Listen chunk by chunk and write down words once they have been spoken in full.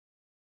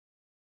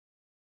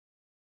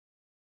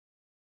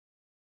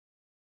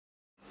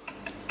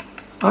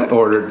I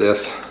ordered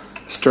this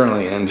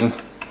Stirling engine,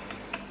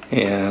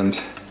 and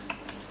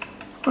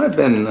I've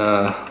been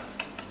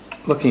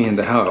looking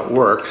into how it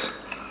works.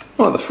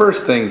 One of the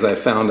first things I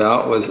found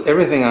out was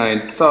everything I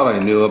thought I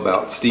knew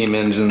about steam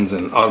engines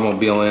and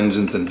automobile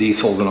engines and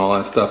diesels and all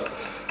that stuff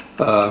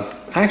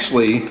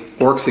actually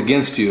works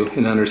against you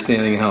in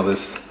understanding how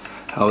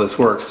this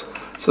works.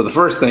 So the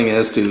first thing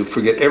is to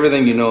forget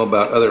everything you know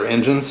about other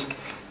engines,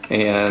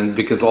 and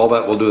because all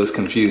that will do is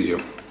confuse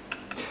you.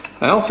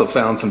 I also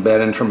found some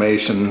bad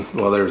information.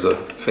 Well, there's a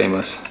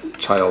famous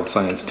child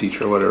science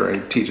teacher, whatever, he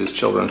teaches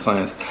children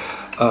science,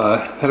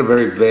 had a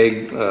very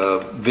vague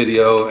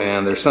video,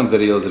 and there's some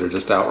videos that are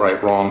just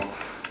outright wrong.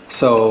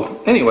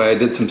 So anyway, I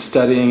did some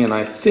studying, and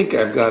I think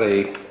I've got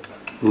a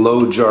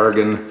low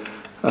jargon,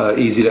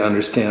 easy to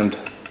understand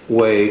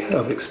way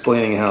of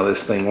explaining how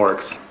this thing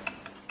works.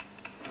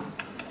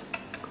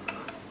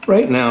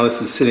 Right now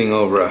this is sitting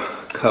over a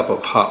cup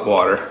of hot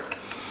water,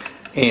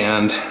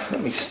 and let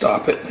me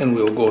stop it and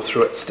we'll go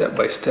through it step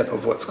by step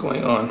of what's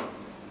going on.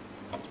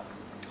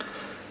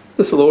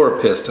 This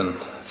lower piston,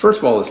 first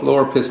of all, this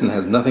lower piston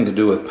has nothing to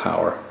do with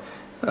power.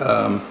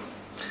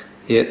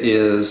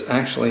 It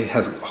actually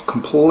has a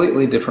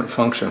completely different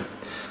function.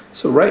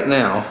 So right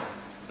now,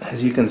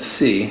 as you can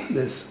see,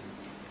 this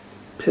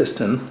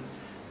piston,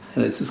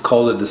 and this is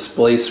called a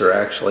displacer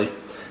actually,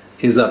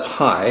 is up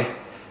high,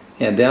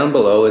 and down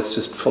below it's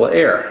just full of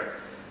air.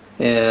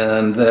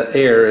 And that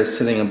air is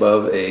sitting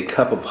above a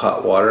cup of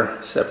hot water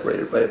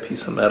separated by a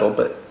piece of metal.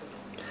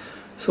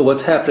 So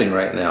what's happening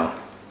right now?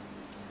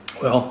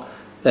 Well,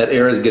 that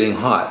air is getting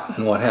hot,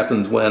 and what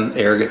happens when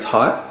air gets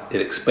hot? It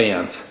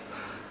expands.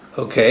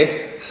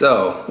 Okay,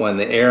 so when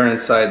the air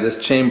inside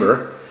this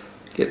chamber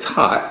gets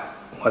hot,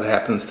 what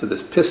happens to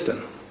this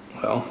piston?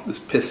 Well, this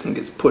piston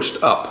gets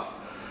pushed up.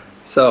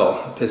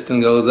 So the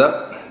piston goes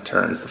up,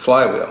 turns the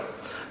flywheel.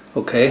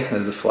 Okay,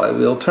 as the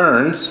flywheel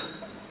turns,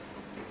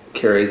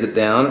 carries it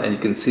down, and you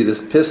can see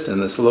this piston,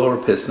 this lower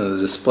piston,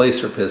 the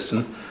displacer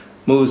piston,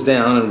 moves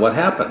down, and what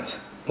happens?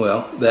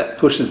 Well, that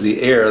pushes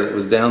the air that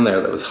was down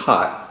there that was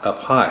hot up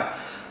high.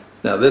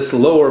 Now this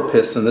lower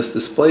piston, this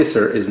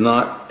displacer, is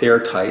not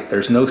airtight.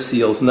 There's no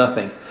seals,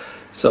 nothing.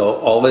 So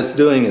all it's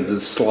doing is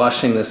it's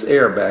sloshing this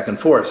air back and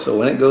forth. So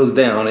when it goes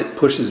down, it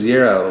pushes the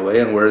air out of the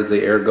way, and where does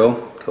the air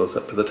go? It goes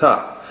up to the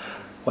top.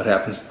 What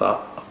happens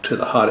to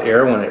the hot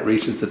air when it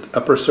reaches the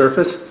upper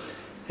surface?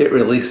 It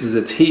releases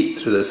its heat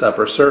through this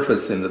upper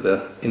surface into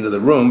the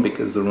room,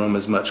 because the room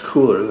is much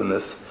cooler than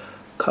this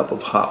cup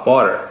of hot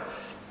water.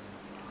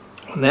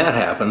 When that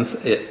happens,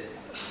 it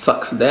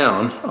sucks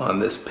down on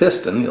this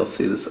piston. You'll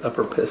see this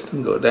upper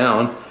piston go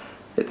down.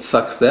 It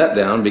sucks that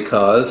down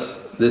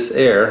because this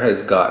air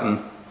has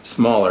gotten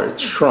smaller.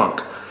 It's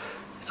shrunk.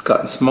 It's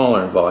gotten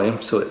smaller in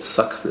volume, so it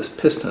sucks this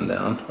piston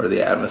down, or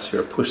the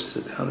atmosphere pushes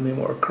it down to be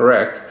more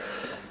correct.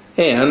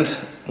 And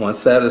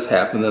once that has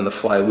happened, then the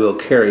flywheel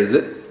carries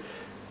it,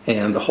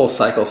 and the whole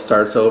cycle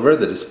starts over.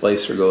 The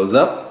displacer goes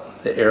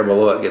up, the air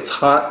below it gets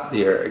hot,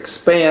 the air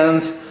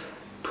expands,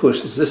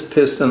 pushes this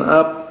piston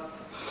up,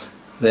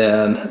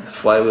 then the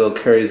flywheel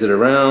carries it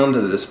around,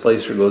 the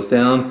displacer goes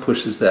down,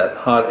 pushes that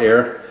hot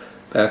air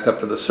back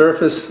up to the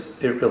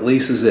surface. It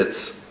releases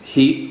its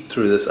heat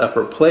through this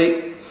upper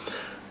plate.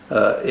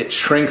 It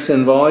shrinks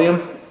in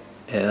volume,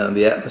 and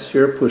the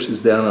atmosphere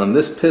pushes down on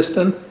this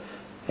piston,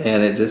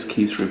 and it just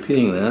keeps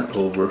repeating that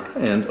over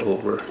and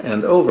over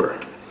and over.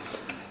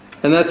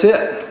 And that's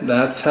it.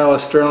 That's how a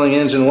Stirling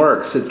engine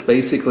works. It's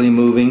basically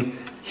moving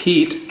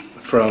heat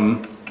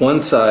from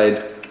one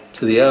side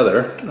to the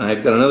other.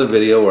 I've got another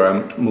video where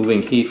I'm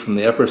moving heat from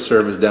the upper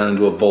surface down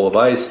into a bowl of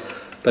ice,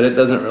 but it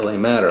doesn't really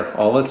matter.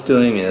 All it's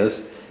doing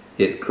is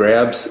it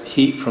grabs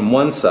heat from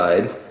one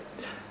side,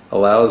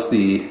 allows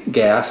the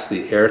gas,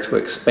 the air, to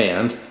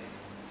expand.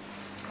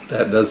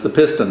 That does the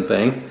piston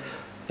thing,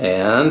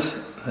 and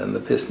then the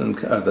piston,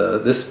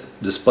 this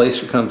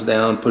displacer comes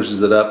down,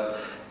 pushes it up,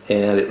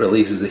 and it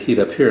releases the heat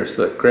up here.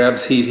 So it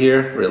grabs heat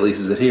here,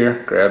 releases it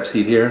here, grabs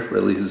heat here,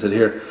 releases it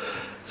here.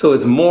 So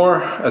it's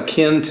more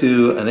akin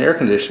to an air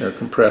conditioner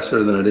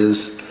compressor than it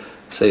is,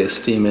 say, a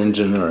steam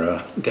engine or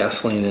a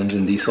gasoline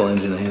engine, diesel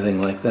engine,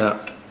 anything like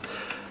that.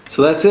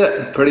 So that's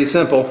it. Pretty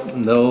simple.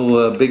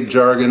 No big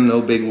jargon,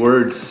 no big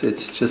words.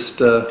 It's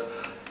just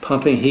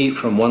pumping heat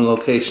from one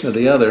location to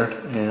the other,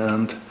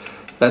 and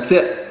that's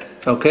it.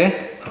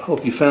 Okay? I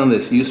hope you found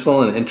this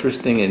useful and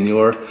interesting in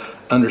your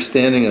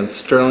understanding of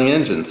Stirling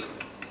engines.